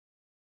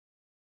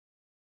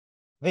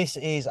This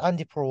is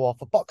Andy Purewal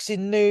for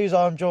Boxing News.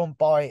 I'm joined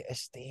by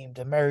esteemed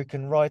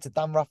American writer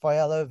Dan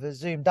Rafael over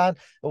Zoom. Dan,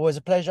 always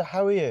a pleasure.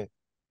 How are you?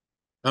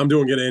 I'm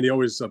doing good, Andy.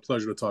 Always a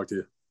pleasure to talk to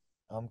you.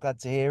 I'm glad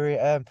to hear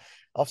it.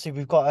 Obviously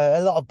we've got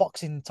a lot of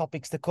boxing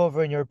topics to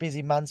cover, and you're a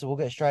busy man, so we'll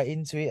get straight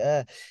into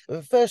it.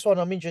 The first one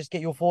I'm interested to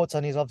get your thoughts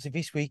on is obviously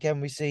this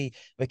weekend we see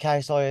the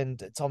KSI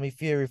and Tommy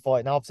Fury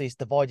fight, and obviously it's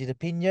divided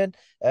opinion.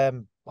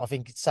 I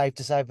think it's safe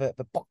to say that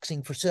the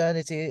boxing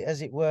fraternity,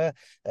 as it were,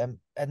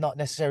 are not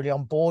necessarily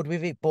on board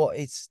with it, but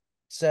it's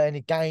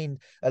certainly gained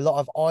a lot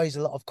of eyes,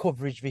 a lot of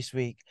coverage this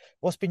week.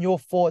 What's been your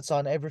thoughts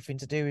on everything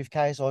to do with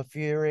KSI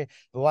Fury,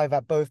 the way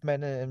that both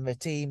men and the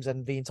teams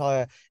and the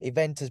entire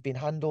event has been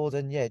handled,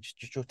 and yeah,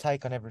 just your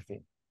take on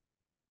everything?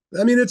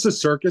 I mean, it's a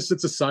circus.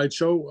 It's a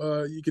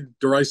sideshow. You could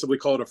derisively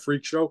call it a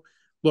freak show.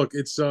 Look,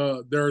 it's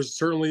there's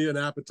certainly an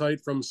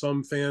appetite from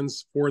some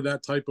fans for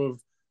that type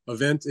of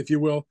event, if you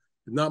will.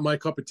 Not my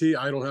cup of tea.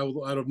 I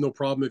have no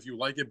problem if you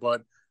like it,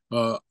 but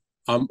uh,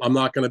 I'm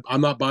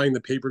not buying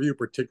the pay per view,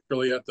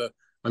 particularly at the.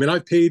 I mean,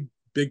 I've paid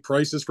big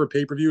prices for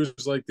pay per views,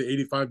 like the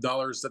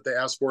 $85 that they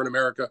ask for in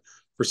America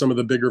for some of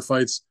the bigger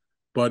fights.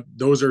 But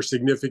those are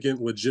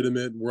significant,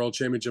 legitimate world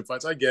championship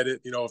fights. I get it.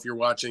 You know, if you're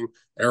watching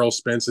Errol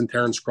Spence and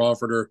Terrence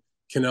Crawford or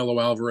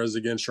Canelo Alvarez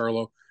against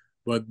Charlo,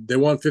 but they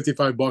want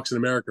 $55 in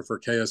America for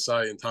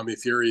KSI and Tommy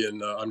Fury,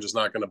 and I'm just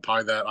not going to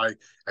buy that.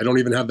 I don't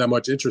even have that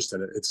much interest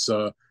in it. It's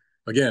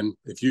again,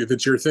 if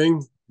it's your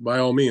thing, by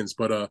all means.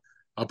 But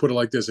I'll put it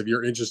like this: if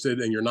you're interested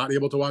and you're not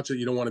able to watch it,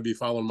 you don't want to be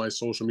following my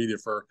social media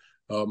for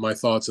my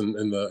thoughts and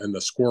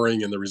the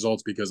scoring and the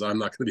results because I'm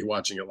not going to be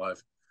watching it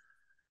live.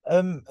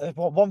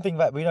 One thing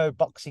that we know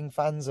boxing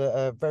fans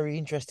are very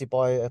interested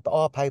by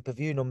our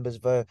pay-per-view numbers.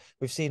 Where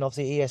we've seen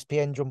obviously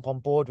ESPN jump on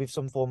board with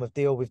some form of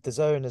deal with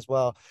DAZN as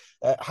well.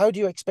 How do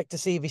you expect to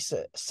see this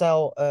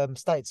sell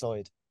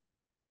stateside?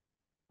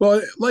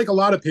 Well, like a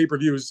lot of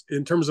pay-per-views,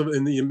 in terms of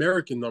in the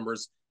American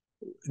numbers,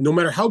 no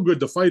matter how good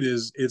the fight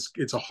is,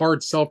 it's a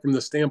hard sell from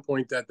the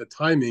standpoint that the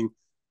timing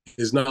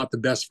is not the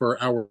best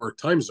for our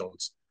time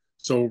zones.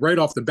 So right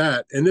off the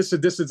bat, and this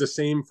is the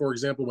same, for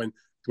example,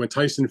 when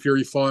Tyson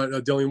Fury fought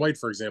Dillian White,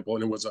 for example,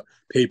 and it was a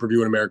pay per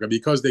view in America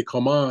because they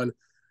come on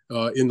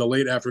in the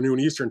late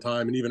afternoon Eastern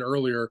time and even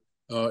earlier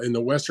in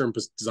the Western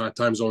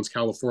time zones,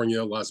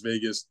 California, Las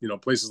Vegas,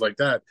 places like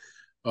that.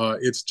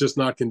 It's just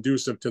not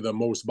conducive to the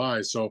most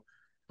buys. So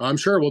I'm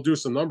sure we'll do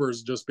some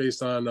numbers just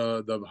based on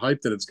the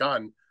hype that it's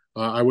gotten.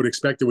 I would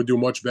expect it would do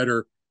much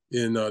better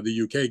in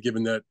the UK,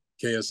 given that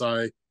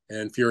KSI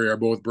and Fury are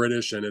both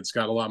British, and it's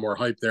got a lot more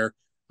hype there.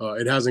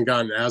 It hasn't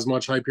gotten as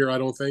much hype here, I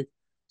don't think.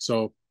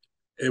 So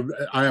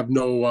I have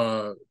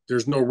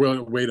there's no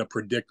real way to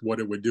predict what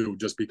it would do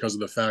just because of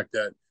the fact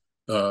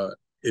that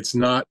it's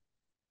not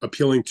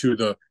appealing to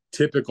the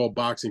typical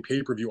boxing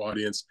pay-per-view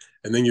audience.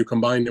 And then you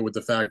combine it with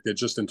the fact that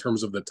just in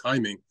terms of the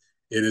timing,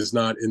 it is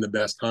not in the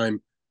best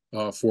time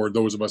for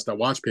those of us that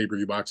watch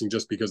pay-per-view boxing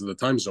just because of the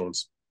time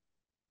zones.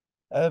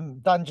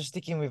 Dan, just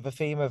sticking with the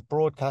theme of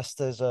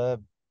broadcasters,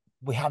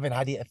 we haven't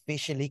had it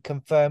officially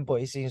confirmed,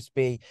 but it seems to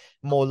be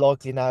more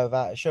likely now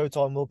that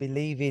Showtime will be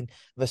leaving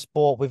the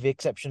sport, with the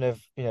exception of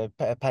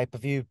a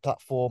pay-per-view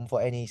platform for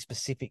any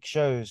specific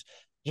shows.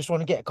 Just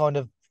want to get kind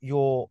of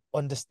your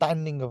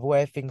understanding of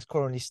where things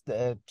currently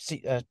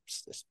are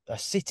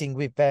sitting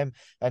with them,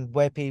 and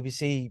where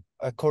PBC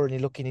are currently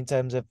looking in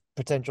terms of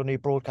potential new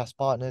broadcast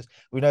partners.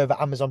 We know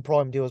that Amazon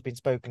Prime deal has been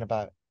spoken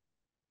about.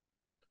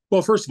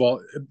 Well, first of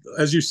all,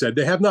 as you said,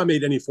 they have not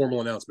made any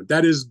formal announcement.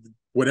 That is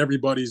what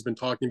everybody's been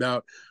talking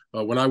about.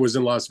 When I was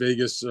in Las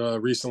Vegas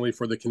recently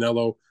for the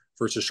Canelo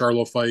versus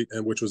Charlo fight,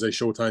 and which was a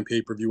Showtime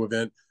pay-per-view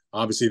event,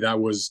 obviously that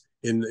was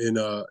in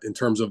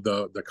terms of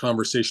the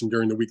conversation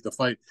during the week of the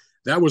fight.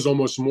 That was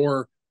almost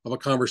more of a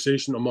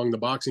conversation among the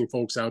boxing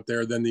folks out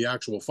there than the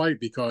actual fight,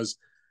 because,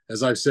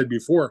 as I've said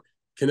before,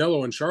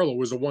 Canelo and Charlo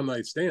was a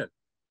one-night stand.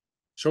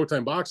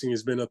 Showtime Boxing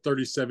has been a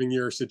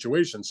 37-year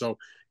situation. So,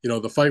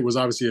 the fight was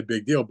obviously a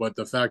big deal, but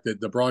the fact that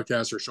the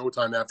broadcaster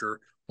Showtime, after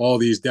all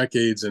these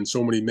decades and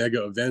so many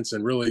mega events,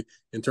 and really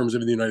in terms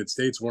of the United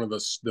States, one of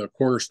the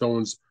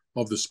cornerstones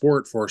of the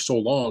sport for so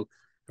long,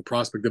 the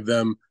prospect of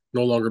them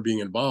no longer being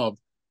involved,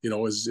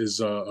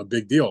 is a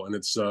big deal. And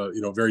it's,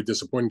 very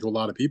disappointing to a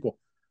lot of people.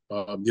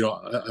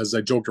 As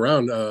I joked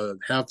around,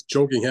 half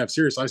joking, half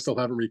serious, I still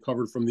haven't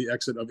recovered from the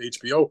exit of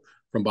HBO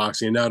from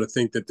boxing. And now to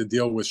think that the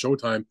deal with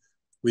Showtime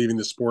leaving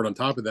the sport on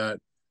top of that,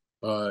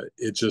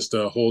 it's just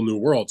a whole new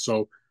world.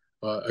 So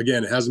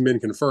again, it hasn't been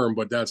confirmed,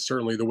 but that's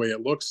certainly the way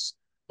it looks.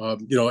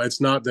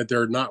 It's not that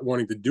they're not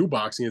wanting to do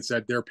boxing; it's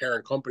that their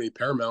parent company,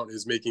 Paramount,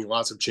 is making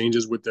lots of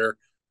changes with their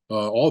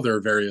all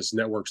their various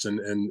networks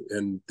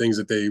and things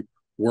that they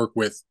work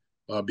with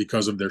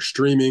because of their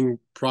streaming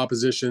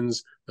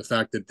propositions. The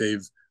fact that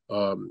they've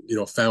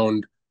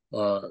found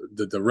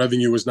that the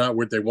revenue is not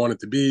what they want it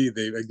to be.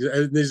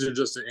 These are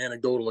just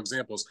anecdotal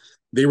examples.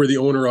 They were the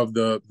owner of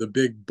the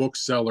big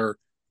bookseller,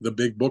 the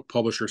big book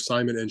publisher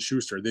Simon and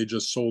Schuster. They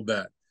just sold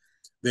that.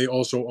 They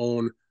also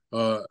own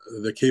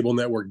the cable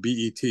network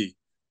BET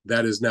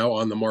that is now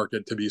on the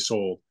market to be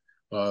sold.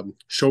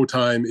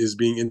 Showtime is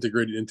being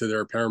integrated into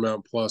their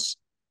Paramount Plus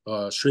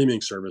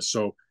streaming service.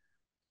 So,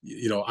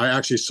 I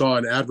actually saw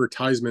an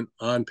advertisement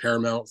on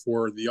Paramount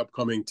for the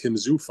upcoming Tim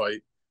Tszyu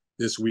fight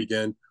this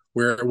weekend,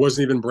 where it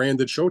wasn't even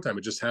branded Showtime.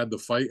 It just had the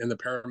fight and the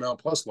Paramount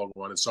Plus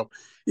logo on it. So,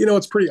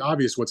 it's pretty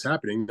obvious what's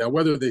happening. Now,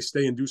 whether they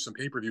stay and do some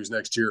pay-per-views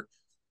next year,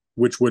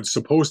 which would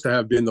supposed to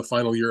have been the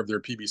final year of their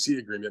PBC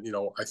agreement,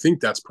 I think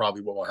that's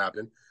probably what will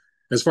happen.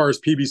 As far as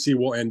PBC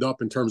will end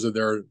up in terms of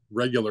their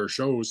regular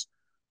shows,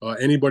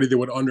 anybody that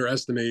would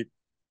underestimate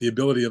the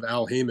ability of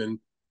Al Heyman,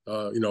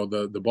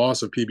 the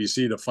boss of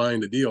PBC, to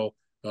find a deal,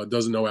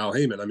 doesn't know Al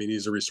Heyman. I mean,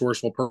 he's a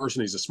resourceful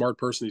person. He's a smart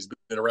person. He's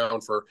been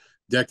around for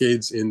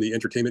decades in the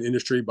entertainment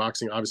industry,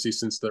 boxing, obviously,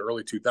 since the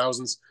early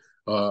 2000s.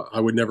 I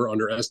would never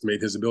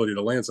underestimate his ability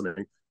to land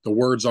something. The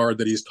words are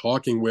that he's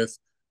talking with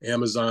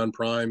Amazon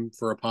Prime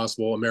for a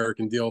possible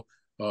American deal.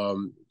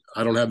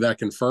 I don't have that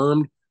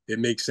confirmed. It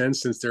makes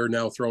sense since they're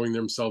now throwing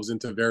themselves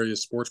into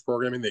various sports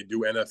programming. They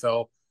do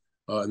NFL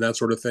and that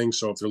sort of thing.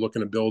 So if they're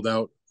looking to build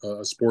out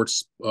a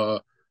sports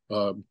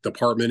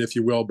department, if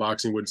you will,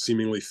 boxing would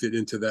seemingly fit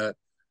into that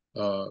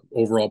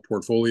overall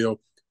portfolio.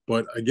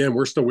 But again,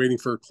 we're still waiting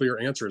for clear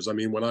answers. I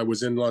mean, when I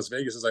was in Las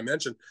Vegas, as I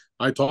mentioned,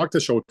 I talked to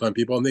Showtime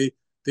people, and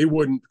they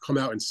wouldn't come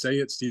out and say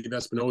it. Steve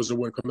Espinoza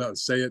wouldn't come out and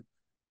say it.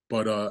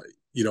 But,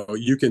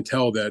 you can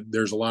tell that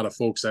there's a lot of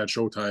folks at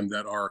Showtime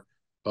that are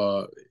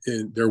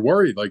they're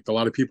worried. Like, a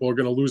lot of people are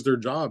going to lose their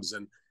jobs.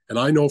 And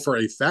I know for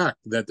a fact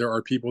that there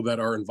are people that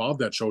are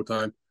involved at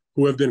Showtime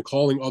who have been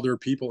calling other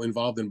people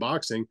involved in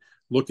boxing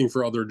looking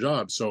for other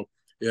jobs. So,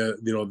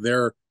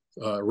 their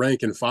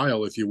rank and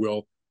file, if you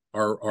will,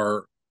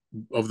 are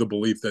of the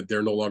belief that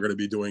they're no longer going to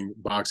be doing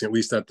boxing, at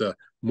least at the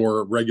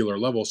more regular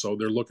level. So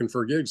they're looking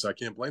for gigs. I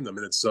can't blame them.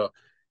 And it's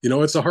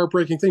a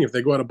heartbreaking thing. If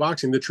they go out of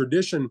boxing, the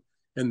tradition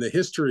and the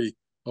history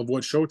of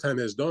what Showtime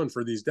has done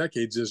for these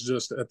decades is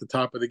just at the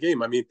top of the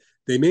game. I mean,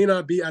 they may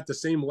not be at the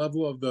same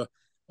level of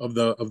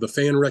the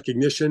fan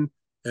recognition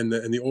and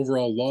the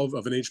overall love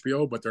of an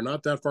HBO, but they're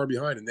not that far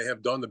behind. And they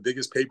have done the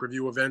biggest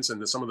pay-per-view events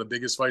and some of the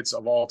biggest fights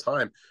of all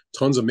time.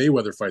 Tons of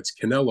Mayweather fights,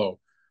 Canelo,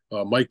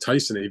 Mike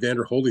Tyson,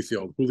 Evander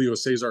Holyfield, Julio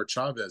Cesar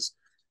Chavez.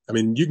 I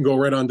mean, you can go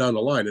right on down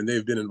the line, and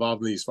they've been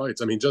involved in these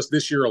fights. I mean, just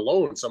this year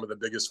alone, some of the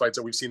biggest fights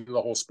that we've seen in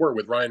the whole sport,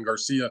 with Ryan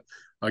Garcia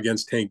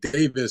against Tank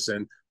Davis,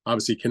 and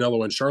obviously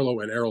Canelo and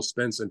Charlo, and Errol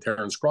Spence and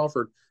Terrence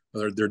Crawford.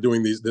 They're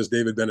doing this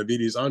David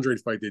Benavidez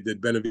Andrade fight. They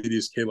did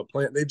Benavidez Caleb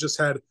Plant. They've just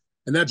had,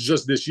 and that's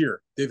just this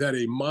year, they've had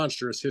a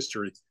monstrous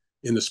history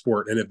in the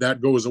sport. And if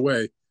that goes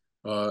away,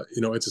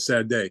 it's a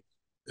sad day.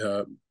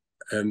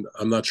 And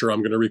I'm not sure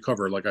I'm going to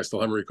recover. Like, I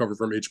still haven't recovered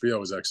from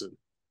HBO's exit.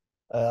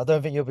 I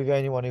don't think you'll be the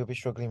only one who'll be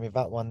struggling with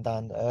that one,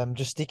 Dan.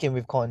 Just sticking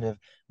with kind of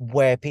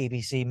where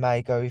PBC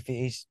may go if it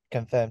is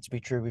confirmed to be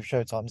true with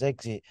Showtime's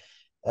exit.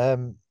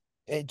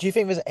 Do you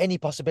think there's any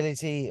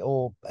possibility,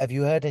 or have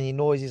you heard any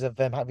noises of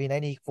them having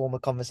any form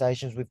of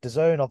conversations with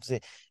DAZN?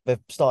 Obviously, they've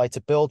started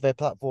to build their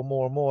platform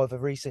more and more over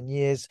recent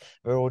years.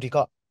 We've already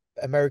got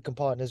American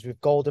partners with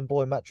Golden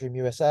Boy, Matchroom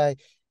USA.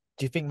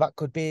 Do you think that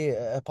could be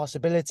a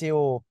possibility,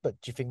 but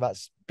do you think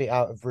that's a bit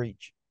out of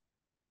reach?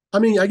 I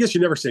mean, I guess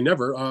you never say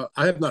never.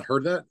 I have not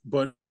heard that,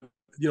 but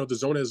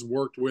DAZN has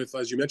worked with,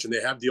 as you mentioned,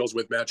 they have deals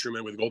with Matchroom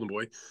and with Golden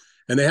Boy,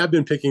 and they have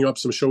been picking up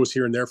some shows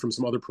here and there from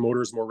some other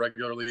promoters more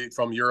regularly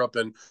from Europe,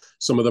 and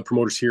some of the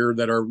promoters here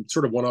that are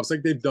sort of one-offs.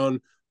 Like,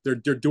 they're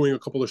doing a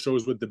couple of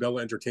shows with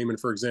DeBella Entertainment,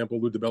 for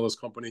example, Lou DeBella's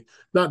company.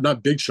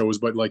 Not big shows,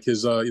 but like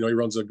his, he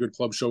runs a good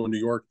club show in New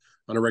York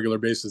on a regular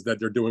basis that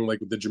they're doing,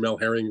 like with the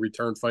Jamel Herring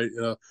return fight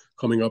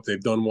coming up.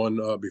 They've done one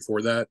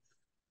before that.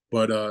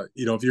 But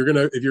if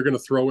you're gonna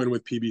throw in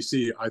with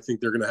PBC, I think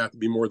they're gonna have to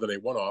be more than a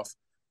one-off.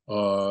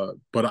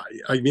 But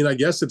I mean, I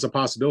guess it's a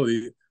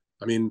possibility.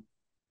 I mean,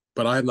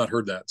 but I have not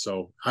heard that,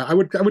 so I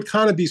would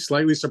kind of be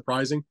slightly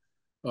surprising.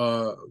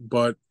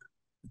 But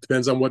it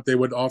depends on what they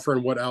would offer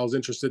and what Al's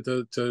interested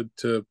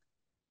to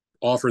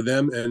offer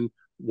them, and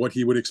what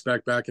he would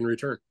expect back in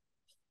return.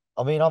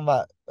 I mean, on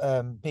that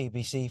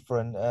PBC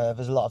front,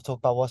 there's a lot of talk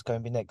about what's going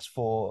to be next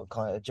for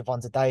kind of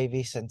Gervonta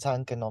Davis and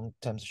Tank, and on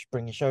terms of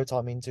bringing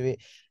Showtime into it.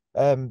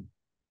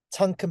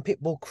 Tank and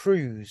Pitbull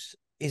Cruz,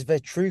 is there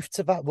truth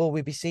to that? Will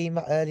we be seeing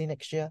that early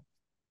next year?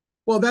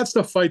 Well, that's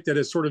the fight that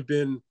has sort of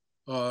been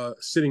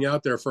sitting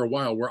out there for a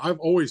while, where I've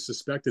always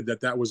suspected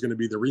that was going to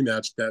be the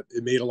rematch, that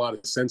it made a lot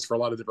of sense for a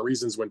lot of different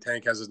reasons when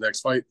Tank has his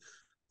next fight,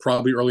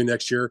 probably early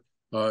next year.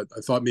 I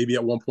thought maybe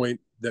at one point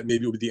that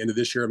maybe it would be the end of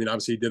this year. I mean,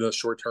 obviously he did a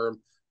short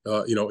term,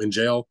 in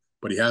jail,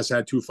 but he has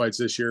had 2 fights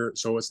this year.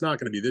 So it's not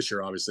going to be this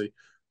year, obviously.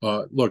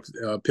 Look,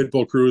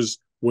 Pitbull Cruz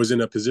was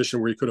in a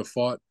position where he could have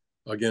fought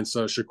against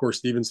Shakur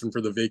Stevenson for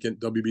the vacant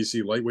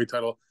WBC lightweight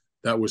title.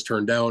 That was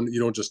turned down. You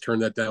don't just turn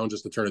that down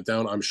just to turn it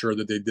down. I'm sure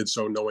that they did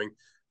so knowing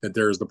that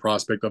there is the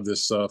prospect of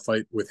this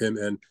fight with him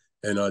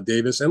and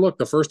Davis. And look,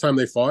 the first time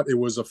they fought, it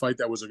was a fight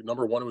that was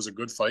number one. It was a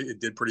good fight.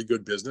 It did pretty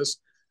good business.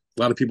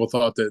 A lot of people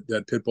thought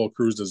that Pitbull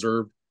Cruz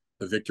deserved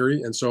the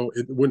victory, and so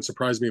it wouldn't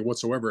surprise me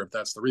whatsoever if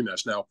that's the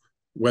rematch. Now,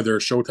 whether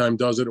Showtime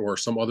does it or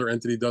some other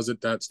entity does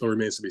it, that still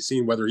remains to be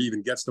seen. Whether he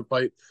even gets the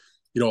fight,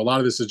 a lot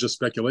of this is just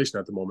speculation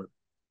at the moment.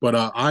 But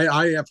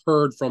I have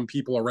heard from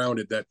people around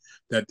it that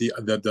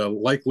the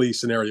likely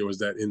scenario is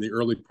that in the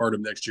early part of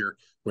next year,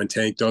 when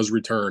Tank does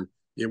return,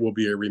 it will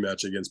be a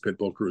rematch against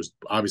Pitbull Cruz.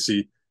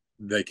 Obviously,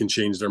 they can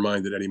change their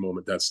mind at any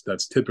moment.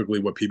 That's typically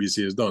what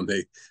PBC has done.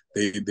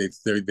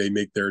 They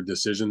make their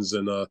decisions,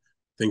 and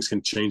things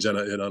can change on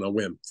a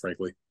whim,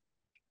 frankly.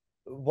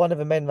 One of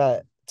the men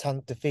that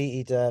Tank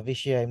defeated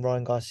this year, and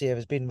Ryan Garcia,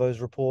 has been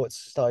those reports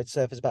started to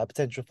surface about a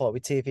potential fight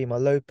with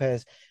Teofimo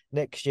Lopez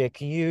next year.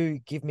 Can you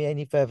give me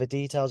any further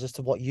details as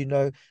to what you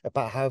know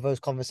about how those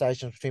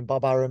conversations between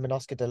Bob Arum and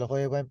Oscar De La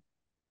Hoya went?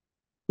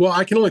 Well,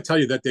 I can only tell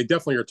you that they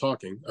definitely are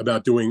talking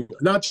about doing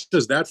not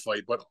just that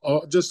fight, but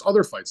just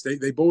other fights.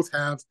 They both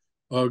have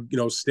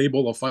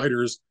stable of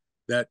fighters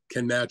that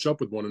can match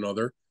up with one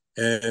another.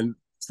 And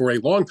for a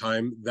long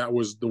time, that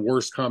was the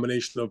worst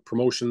combination of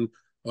promotion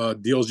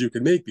deals you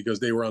could make, because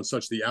they were on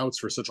such the outs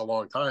for such a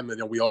long time,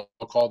 and we all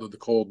called it the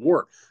Cold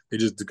War. They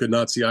just could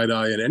not see eye to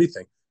eye in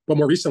anything. But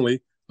more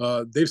recently,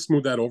 they've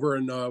smoothed that over,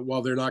 and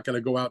while they're not going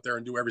to go out there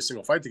and do every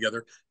single fight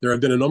together, there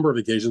have been a number of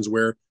occasions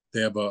where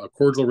they have a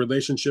cordial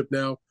relationship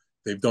now.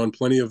 They've done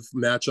plenty of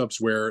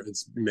matchups where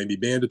it's maybe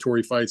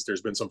mandatory fights.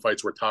 There's been some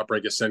fights where Top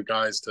Rank has sent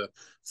guys to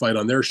fight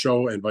on their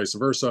show and vice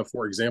versa.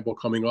 For example,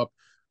 coming up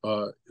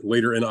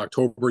later in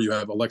October, you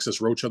have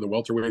Alexis Rocha, the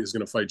welterweight, is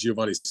going to fight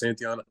Giovanni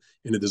Santillana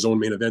in the DAZN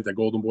main event that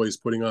Golden Boy is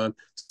putting on.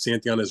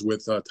 Santillana is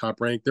with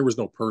Top Rank. There was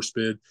no purse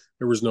bid.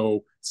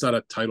 It's not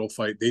a title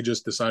fight. They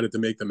just decided to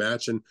make the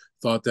match and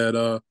thought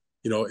that,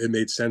 it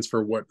made sense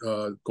for what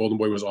Golden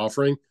Boy was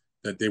offering,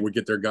 that they would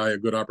get their guy a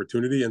good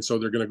opportunity. And so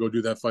they're going to go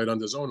do that fight on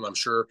DAZN. And I'm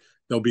sure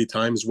there'll be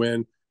times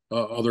when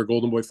other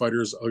Golden Boy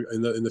fighters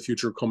in the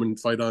future come and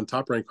fight on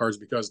Top Rank cards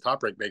because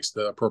Top Rank makes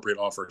the appropriate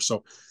offer.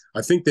 So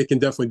I think they can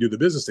definitely do the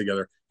business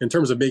together. In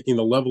terms of making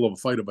the level of a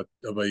fight of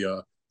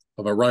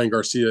a Ryan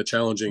Garcia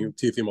challenging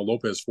Teofimo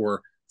Lopez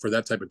for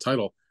that type of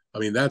title, I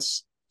mean,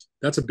 that's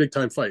a big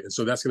time fight. And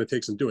so that's going to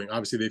take some doing.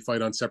 Obviously, they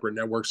fight on separate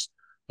networks.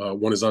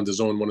 One is on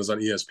DAZN, one is on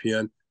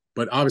ESPN.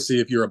 But obviously,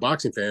 if you're a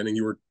boxing fan and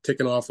you were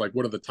ticking off like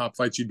what are the top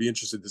fights you'd be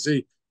interested to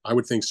see, I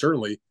would think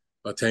certainly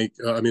a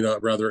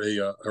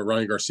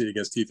Ryan Garcia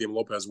against Teofimo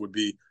Lopez would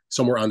be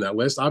somewhere on that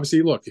list.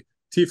 Obviously, look,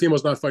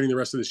 Teofimo's not fighting the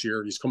rest of this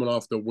year. He's coming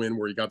off the win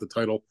where he got the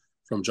title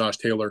from Josh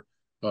Taylor.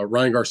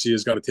 Ryan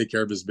Garcia's got to take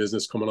care of his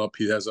business coming up.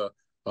 He has a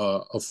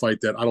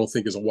fight that I don't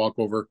think is a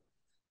walkover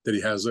that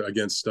he has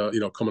against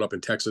coming up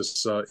in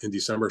Texas in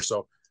December.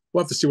 So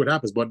we'll have to see what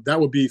happens. But that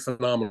would be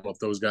phenomenal if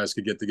those guys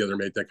could get together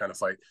and make that kind of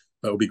fight.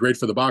 That would be great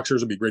for the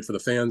boxers. It would be great for the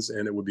fans,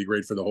 and it would be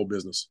great for the whole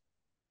business.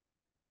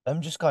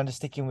 I'm just kind of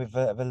sticking with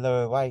the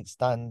lower weights.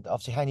 Dan,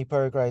 obviously,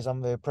 Haney-Prograis is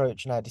on the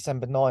approach now,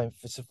 December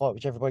 9th. It's a fight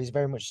which everybody's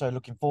very much so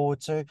looking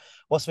forward to.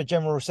 What's the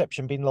general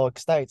reception been like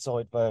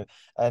stateside, though?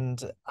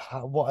 And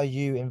what are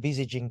you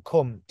envisaging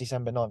come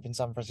December 9th in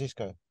San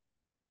Francisco?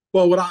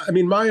 Well,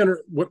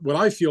 what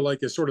I feel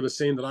like is sort of the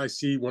same that I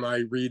see when I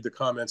read the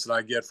comments that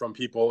I get from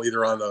people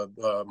either on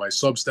my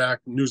Substack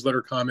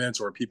newsletter comments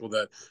or people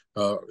that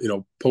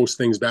post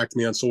things back to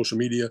me on social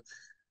media.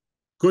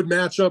 Good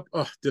matchup.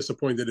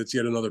 Disappointed it's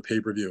yet another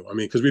pay-per-view. I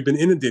mean, because we've been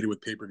inundated with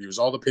pay-per-views.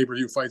 All the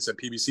pay-per-view fights that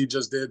PBC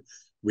just did.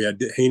 We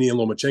had Haney and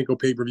Lomachenko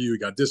pay-per-view. We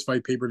got this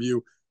fight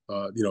pay-per-view.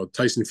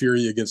 Tyson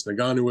Fury against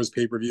Ngannou was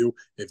pay-per-view.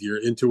 If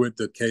you're into it,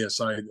 the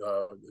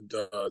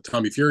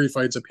KSI-Tommy Fury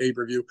fight's a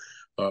pay-per-view.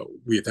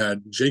 We've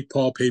had Jake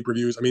Paul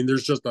pay-per-views. I mean,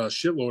 there's just a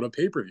shitload of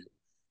pay-per-view.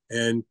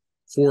 And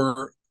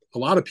for a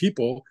lot of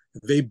people,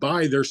 they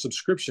buy their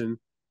subscription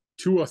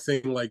to a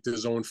thing like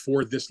DAZN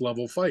for this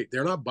level fight.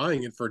 They're not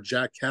buying it for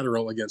Jack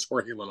Catterall against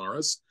Jorge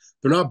Linares.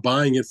 They're not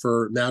buying it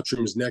for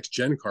Matchroom's next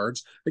gen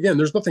cards. Again,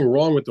 there's nothing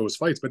wrong with those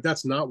fights, but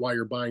that's not why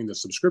you're buying the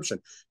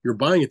subscription. You're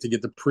buying it to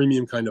get the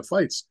premium kind of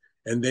fights.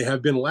 And they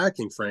have been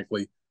lacking,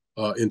 frankly,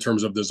 in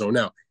terms of DAZN.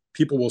 Now,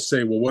 people will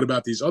say, well, what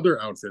about these other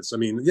outfits? I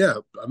mean, yeah,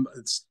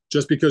 it's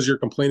just because you're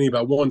complaining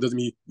about one doesn't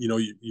mean,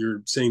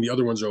 you're saying the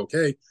other ones are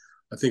okay.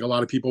 I think a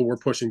lot of people were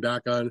pushing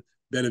back on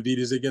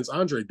Benavidez against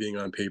Andrade being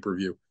on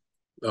pay-per-view.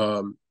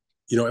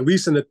 At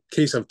least in the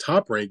case of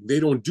Top Rank, they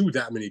don't do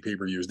that many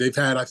pay-per-views. They've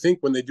had, I think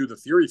when they do the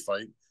Fury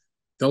fight,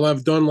 they'll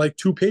have done like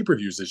 2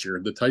 pay-per-views this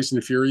year, the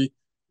Tyson Fury,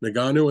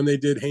 Ngannou, and they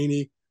did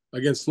Haney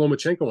against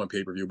Lomachenko on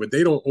pay-per-view, but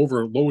they don't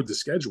overload the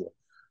schedule.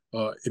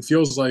 It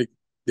feels like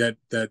that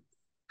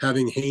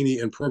having Haney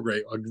and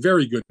Prograis, a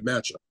very good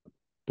matchup,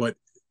 but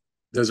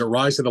does it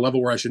rise to the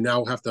level where I should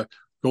now have to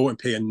go and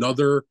pay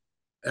another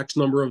X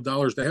number of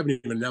dollars? They haven't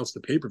even announced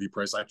the pay-per-view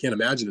price. I can't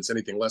imagine it's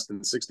anything less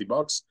than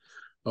 $60.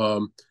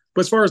 But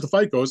as far as the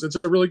fight goes, it's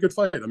a really good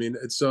fight. I mean,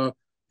 it's the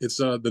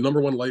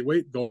number 1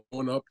 lightweight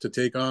going up to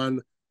take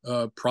on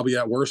probably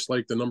at worst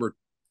like the number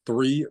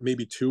 3,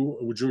 maybe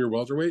 2 junior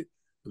welterweight.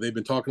 They've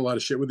been talking a lot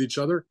of shit with each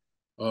other.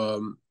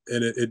 And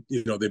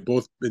they've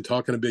both been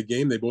talking a big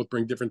game. They both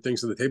bring different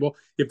things to the table.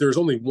 If there's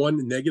only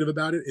one negative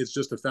about it, it's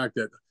just the fact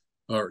that,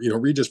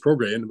 Regis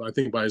Prograis, and I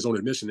think by his own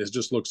admission, has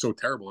just looked so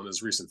terrible in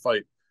his recent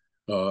fight.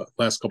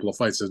 Last couple of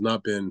fights has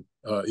not been,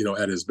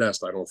 at his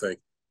best, I don't think.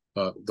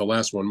 The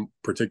last one in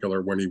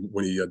particular when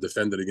he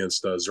defended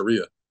against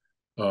Zarria.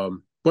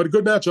 but a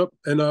good matchup.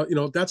 And,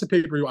 that's a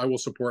pay-per-view I will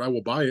support. I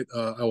will buy it.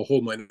 I will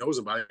hold my nose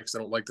and buy it because I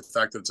don't like the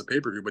fact that it's a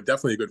pay-per-view, but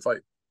definitely a good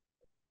fight.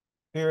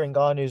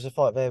 Fury-Ngannou, a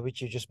fight there,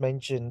 which you just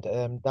mentioned.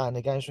 Dan,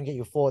 again, just want to get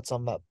your thoughts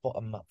on that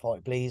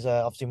fight, please.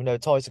 Obviously, we know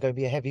Tyson going to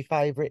be a heavy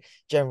favourite.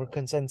 General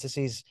consensus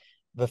is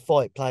the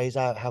fight plays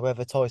out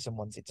however Tyson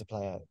wants it to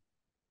play out.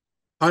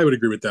 I would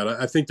agree with that.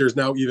 I think there's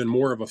now even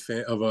more of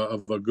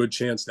a good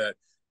chance that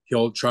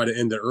he'll try to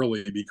end it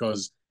early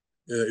because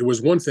it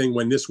was one thing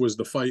when this was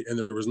the fight and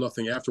there was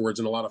nothing afterwards,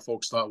 and a lot of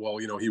folks thought, well,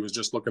 he was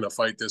just looking to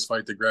fight this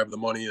fight to grab the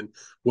money and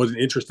wasn't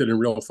interested in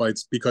real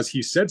fights because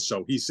he said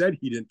so. He said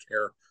he didn't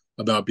care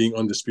about being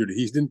undisputed.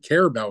 He didn't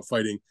care about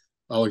fighting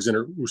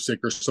Alexander Usyk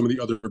or some of the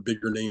other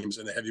bigger names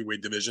in the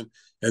heavyweight division,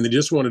 and they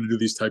just wanted to do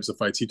these types of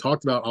fights. He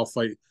talked about, I'll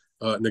fight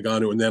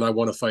Ngannou, and then I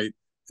want to fight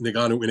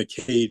Ngannou in a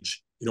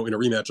cage, in a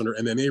rematch under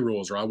MMA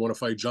rules, or I want to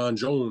fight John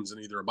Jones in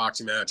either a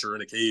boxing match or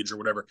in a cage or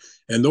whatever.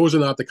 And those are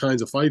not the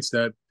kinds of fights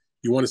that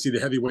you want to see the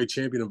heavyweight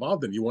champion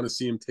involved in. You want to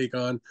see him take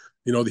on,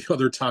 the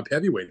other top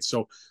heavyweights.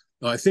 So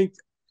I think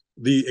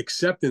the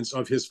acceptance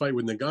of his fight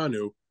with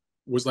Ngannou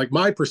was like,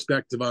 my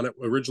perspective on it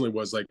originally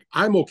was like,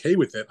 I'm okay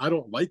with it. I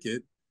don't like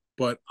it,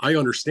 but I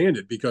understand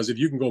it because if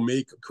you can go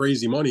make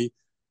crazy money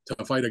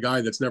to fight a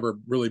guy that's never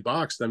really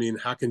boxed, I mean,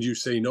 how can you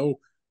say no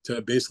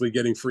to basically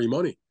getting free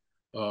money?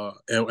 And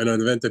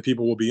an event that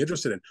people will be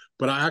interested in.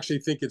 But I actually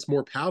think it's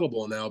more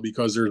palatable now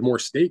because there's more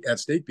at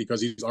stake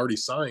because he's already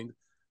signed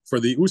for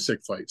the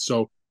Usyk fight.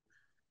 So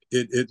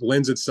it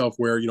lends itself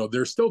where,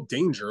 there's still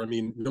danger. I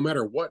mean, no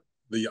matter what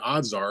the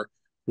odds are,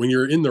 when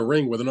you're in the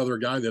ring with another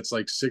guy that's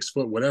like 6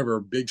 foot, whatever,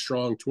 big,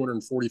 strong,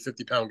 240,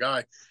 50-pound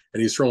guy,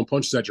 and he's throwing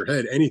punches at your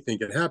head, anything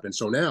can happen.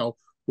 So now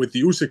with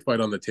the Usyk fight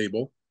on the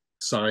table,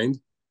 signed,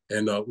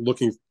 and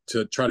looking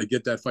to try to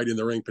get that fight in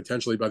the ring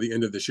potentially by the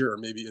end of this year or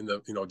maybe in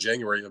the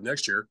January of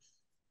next year,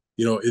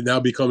 it now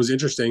becomes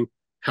interesting.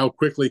 How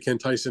quickly can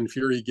Tyson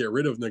Fury get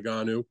rid of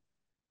Ngannou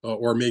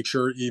or make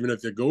sure even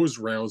if it goes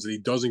rounds that he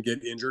doesn't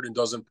get injured and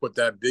doesn't put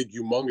that big,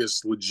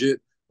 humongous,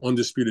 legit,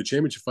 undisputed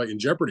championship fight in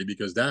jeopardy,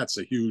 because that's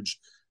a huge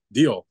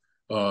deal.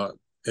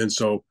 And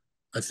so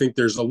I think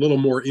there's a little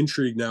more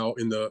intrigue now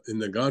in the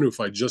Ngannou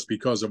fight just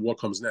because of what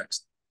comes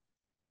next.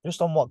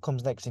 Just on what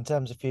comes next in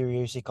terms of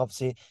Fury-Usyk,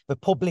 obviously the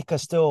public are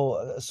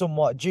still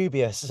somewhat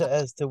dubious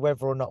as to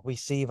whether or not we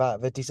see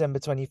that. The December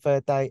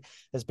 23rd date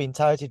has been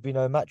touted. We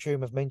know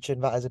Matchroom have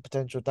mentioned that as a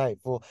potential date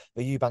for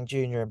the Eubank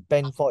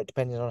Jr-Benn fight,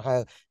 depending on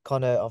how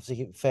Conor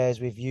obviously fares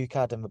with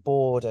UCAD and the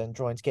board and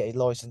trying to get his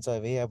license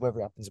over here,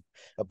 whether it happens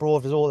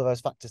abroad. There's all of those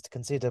factors to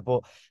consider.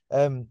 But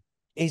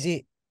is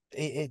it,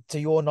 to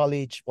your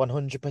knowledge,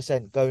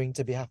 100% going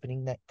to be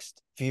happening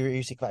next?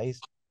 Fury-Usyk, that is?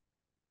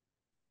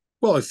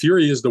 Well, if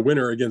Fury is the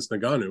winner against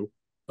Ngannou,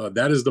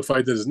 that is the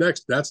fight that is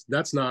next.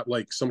 That's not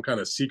like some kind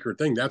of secret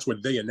thing. That's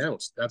what they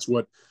announced. That's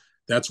what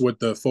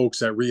the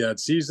folks at Riyadh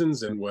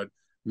Seasons and what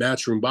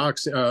Matchroom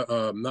Boxing,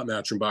 not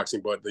Matchroom Boxing,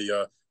 but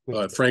the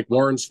Frank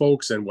Warren's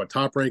folks and what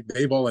Top Rank,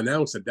 they've all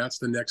announced that that's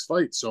the next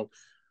fight. So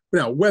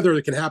now whether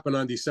it can happen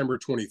on December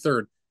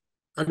 23rd,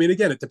 I mean,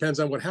 again, it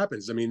depends on what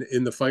happens. I mean,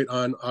 in the fight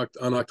on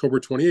October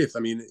 28th, I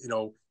mean,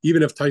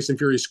 even if Tyson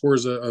Fury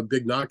scores a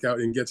big knockout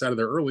and gets out of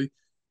there early,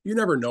 you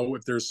never know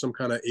if there's some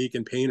kind of ache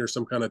and pain or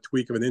some kind of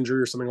tweak of an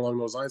injury or something along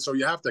those lines. So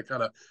you have to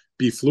kind of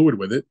be fluid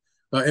with it.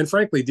 And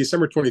frankly,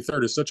 December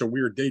 23rd is such a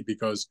weird date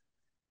because,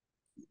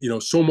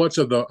 so much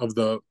of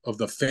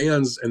the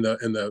fans and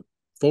the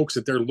folks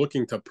that they're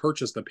looking to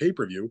purchase the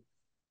pay-per-view,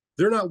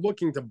 they're not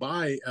looking to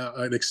buy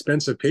an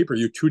expensive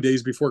pay-per-view 2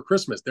 days before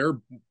Christmas. They're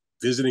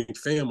visiting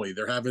family.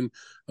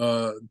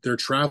 They're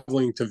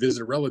traveling to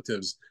visit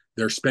relatives.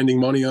 They're spending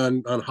money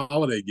on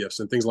holiday gifts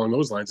and things along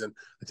those lines. And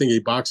I think a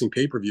boxing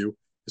pay-per-view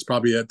is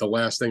probably at the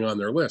last thing on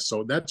their list.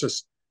 So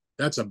that's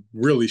a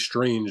really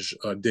strange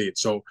date.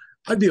 So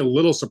I'd be a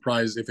little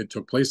surprised if it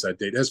took place that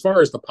date. As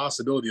far as the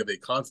possibility of a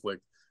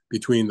conflict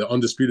between the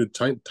undisputed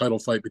title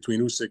fight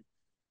between Usyk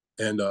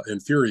and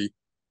Fury,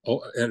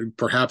 and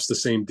perhaps the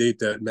same date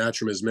that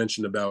Matchroom has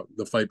mentioned about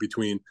the fight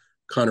between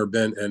Conor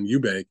Benn and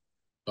Eubank,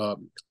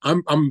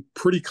 I'm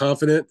pretty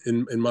confident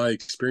in my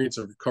experience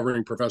of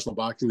covering professional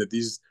boxing that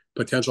these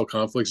potential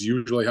conflicts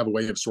usually have a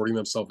way of sorting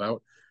themselves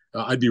out.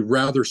 I'd be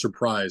rather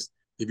surprised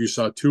if you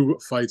saw two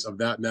fights of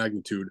that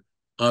magnitude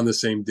on the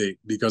same date,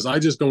 because I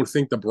just don't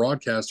think the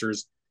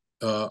broadcasters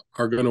are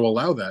going to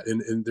allow that,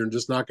 and they're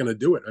just not going to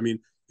do it. I mean,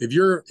 if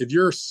you're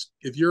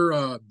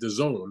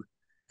DAZN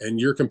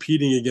and you're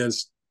competing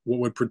against what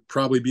would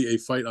probably be a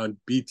fight on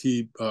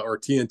BT or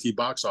TNT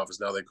box office,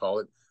 now they call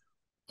it,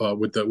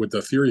 with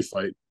the Fury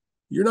fight,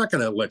 you're not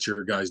going to let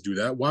your guys do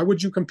that. Why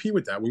would you compete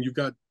with that when you've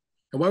got,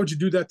 and why would you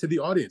do that to the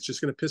audience? Just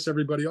going to piss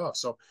everybody off.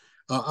 So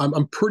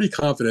I'm pretty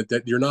confident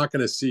that you're not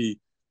going to see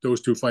those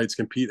two fights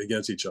compete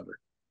against each other.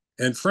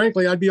 And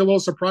frankly, I'd be a little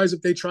surprised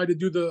if they tried to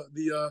do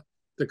the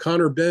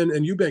Conor Benn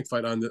and Eubank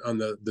fight on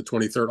the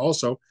 23rd.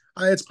 Also,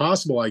 it's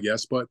possible, I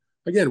guess. But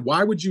again,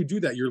 why would you do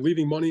that? You're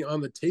leaving money on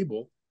the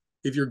table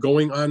if you're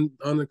going on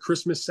a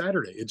Christmas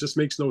Saturday. It just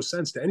makes no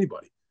sense to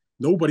anybody.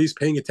 Nobody's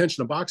paying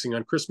attention to boxing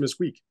on Christmas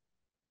week.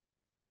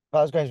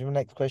 That was going to be my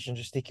next question,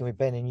 just sticking with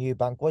Ben and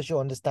Eubank. What's your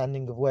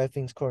understanding of where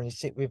things currently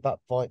sit with that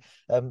fight?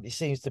 It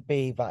seems to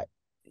be that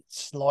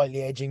it's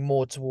slightly edging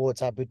more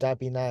towards Abu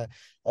Dhabi now.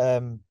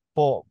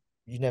 But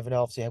you never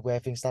know, obviously, where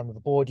things stand with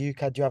the board. Do you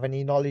have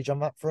any knowledge on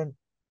that front?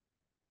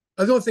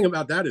 The only thing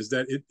about that is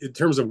that in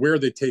terms of where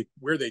they take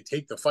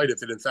the fight,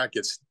 if it in fact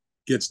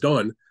gets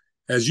done,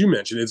 as you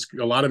mentioned, it's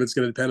a lot of it's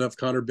going to depend on if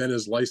Conor Benn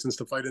is licensed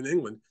to fight in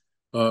England,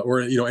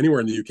 or anywhere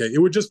in the UK. It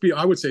would just be,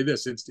 I would say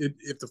this: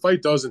 if the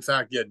fight does in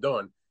fact get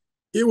done,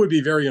 it would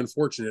be very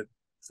unfortunate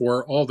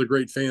for all the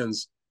great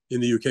fans in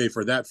the UK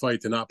for that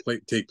fight to not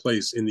take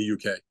place in the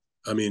UK.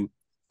 I mean,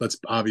 that's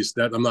obvious.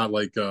 That I'm not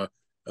like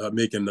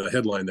making the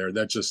headline there.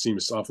 That just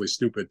seems awfully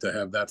stupid to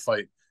have that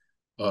fight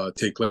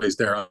take place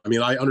there. I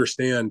mean, I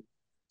understand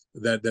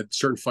that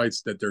certain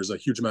fights that there's a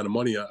huge amount of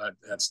money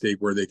at stake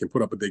where they can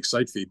put up a big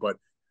site fee, but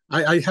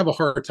I have a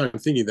hard time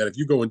thinking that if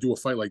you go and do a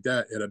fight like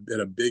that at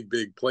a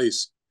big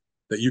place,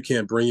 that you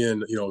can't bring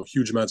in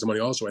huge amounts of money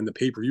also, and the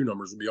pay-per-view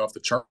numbers would be off the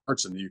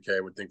charts in the UK.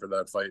 I would think for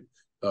that fight,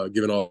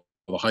 given all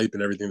the hype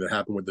and everything that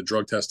happened with the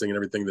drug testing and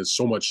everything. There's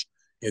so much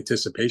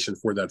anticipation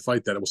for that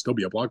fight that it will still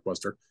be a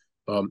blockbuster.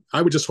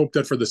 I would just hope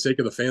that for the sake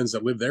of the fans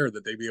that live there,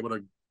 that they be able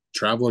to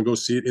travel and go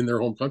see it in their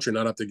home country,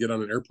 not have to get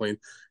on an airplane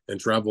and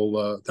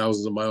travel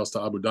thousands of miles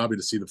to Abu Dhabi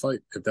to see the fight,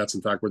 if that's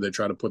in fact where they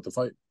try to put the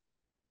fight.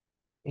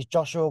 Is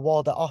Joshua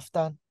Wilder off,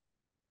 Dan?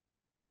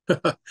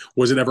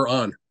 Was it ever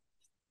on?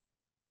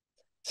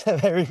 It's a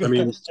very I good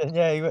mean, question.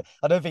 Yeah,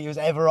 I don't think he was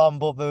ever on,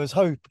 but there was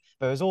hope.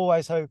 There was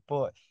always hope,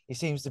 but it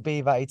seems to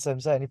be that it's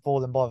certainly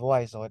fallen by the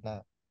wayside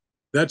now.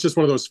 that's just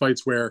one of those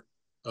fights where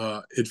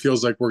it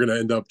feels like we're going to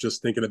end up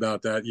just thinking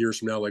about that years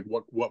from now, like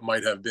what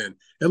might have been.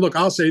 And look,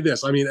 I'll say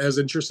this: I mean, as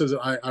interested as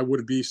I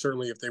would be,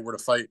 certainly if they were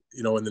to fight,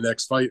 in the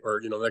next fight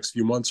or the next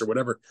few months or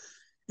whatever,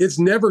 it's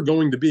never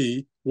going to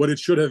be what it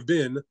should have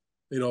been.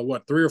 3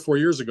 or 4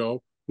 years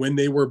ago when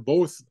they were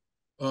both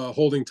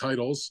holding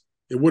titles.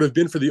 It would have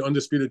been for the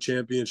undisputed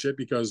championship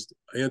because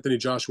Anthony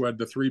Joshua had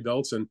the 3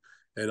 belts and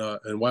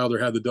Wilder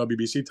had the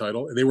WBC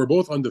title, and they were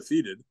both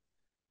undefeated.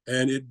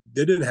 And it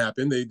didn't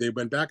happen. They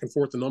went back and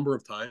forth a number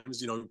of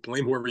times.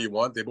 Blame whoever you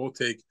want. They both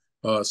take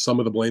some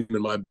of the blame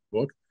in my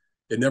book.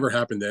 It never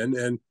happened then,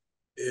 and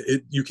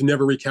you can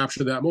never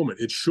recapture that moment.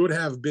 It should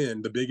have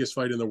been the biggest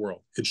fight in the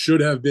world. It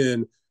should have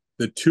been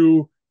the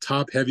 2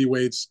 top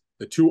heavyweights,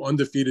 the 2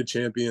 undefeated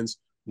champions,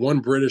 one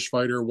British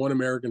fighter, one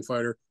American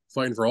fighter,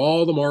 fighting for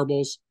all the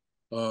marbles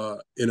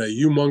in a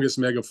humongous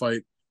mega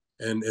fight,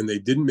 and they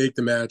didn't make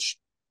the match.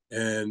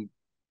 And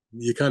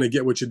you kind of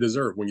get what you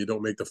deserve when you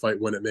don't make the fight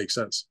when it makes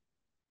sense.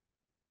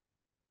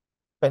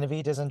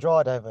 Benavidez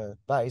Andrade over.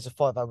 That is a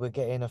fight that we're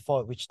getting, a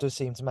fight which does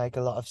seem to make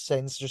a lot of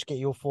sense. Just get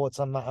your thoughts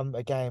on that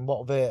again.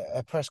 What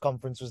the press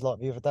conference was like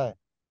the other day.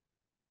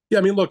 Yeah,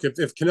 I mean, look,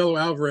 if Canelo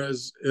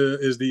Alvarez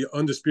is the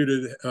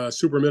undisputed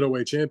super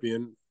middleweight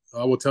champion,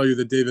 I will tell you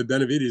that David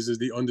Benavidez is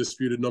the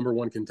undisputed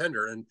 #1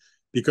 contender. And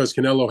because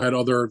Canelo had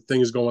other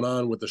things going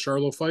on with the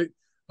Charlo fight,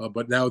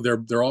 but now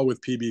they're all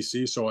with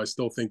PBC, so I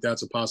still think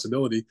that's a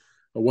possibility.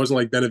 It wasn't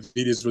like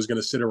Benavidez was going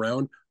to sit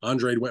around.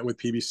 Andrade went with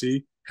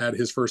PBC, had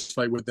his first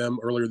fight with them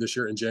earlier this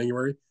year in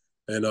January,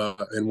 and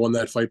won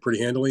that fight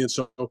pretty handily. And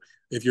so,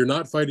 if you're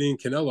not fighting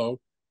Canelo,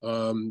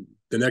 the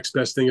next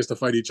best thing is to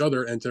fight each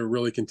other and to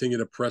really continue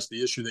to press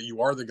the issue that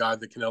you are the guy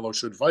that Canelo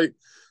should fight.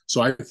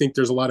 So I think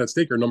there's a lot at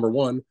stake here. Number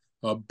one,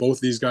 both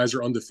these guys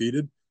are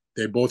undefeated.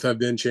 They both have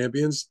been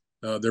champions.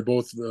 They're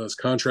both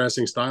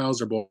contrasting styles.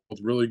 They're both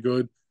really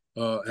good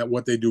at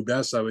what they do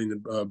best. I mean,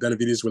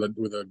 Benavidez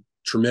with a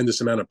tremendous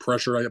amount of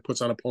pressure it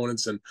puts on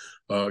opponents, and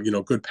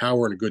good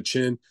power and a good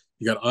chin.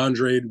 You got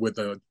Andrade with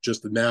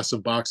just a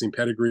massive boxing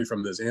pedigree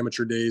from his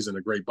amateur days and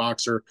a great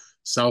boxer.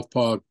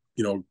 Southpaw,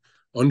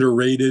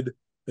 underrated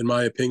in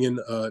my opinion.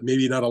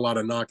 Maybe not a lot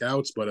of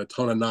knockouts, but a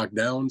ton of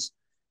knockdowns,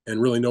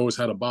 and really knows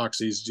how to box.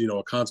 He's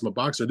a consummate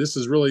boxer. This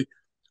is really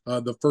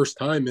the first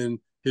time in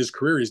his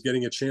career he's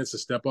getting a chance to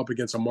step up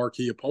against a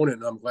marquee opponent,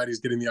 and I'm glad he's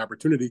getting the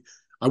opportunity.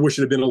 I wish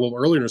it had been a little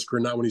earlier in his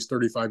career, not when he's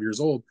 35 years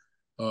old.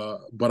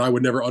 But I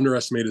would never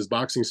underestimate his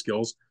boxing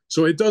skills.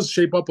 So it does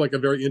shape up like a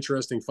very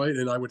interesting fight,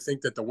 and I would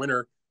think that the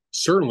winner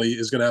certainly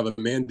is going to have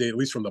a mandate, at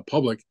least from the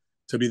public,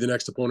 to be the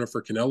next opponent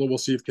for Canelo. We'll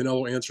see if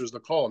Canelo answers the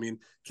call. I mean,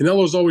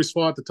 Canelo's always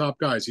fought the top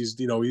guys. He's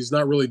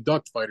not really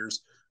ducked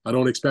fighters. I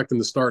don't expect him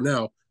to start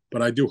now,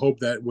 but I do hope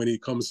that when he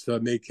comes to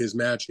make his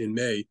match in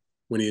May,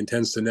 when he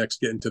intends to next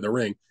get into the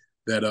ring,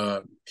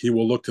 that he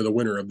will look to the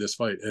winner of this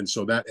fight. And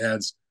so that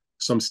adds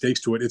some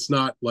stakes to it. It's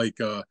not like,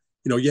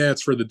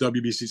 it's for the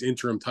WBC's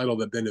interim title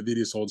that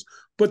Benavidez holds,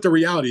 but the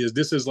reality is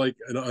this is like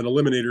an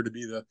eliminator to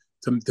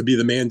be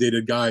the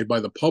mandated guy by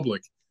the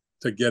public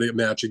to get a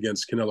match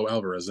against Canelo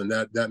Alvarez, and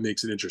that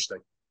makes it interesting.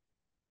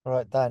 All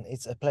right, Dan,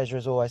 it's a pleasure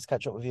as always to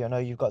catch up with you. I know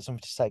you've got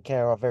something to take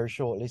care of very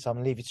shortly, so I'm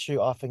going to leave you to shoot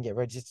off and get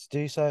ready to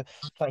do so.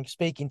 Thanks for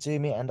speaking to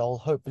me, and I'll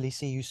hopefully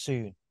see you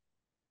soon.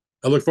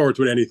 I look forward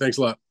to it, Andy. Thanks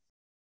a lot.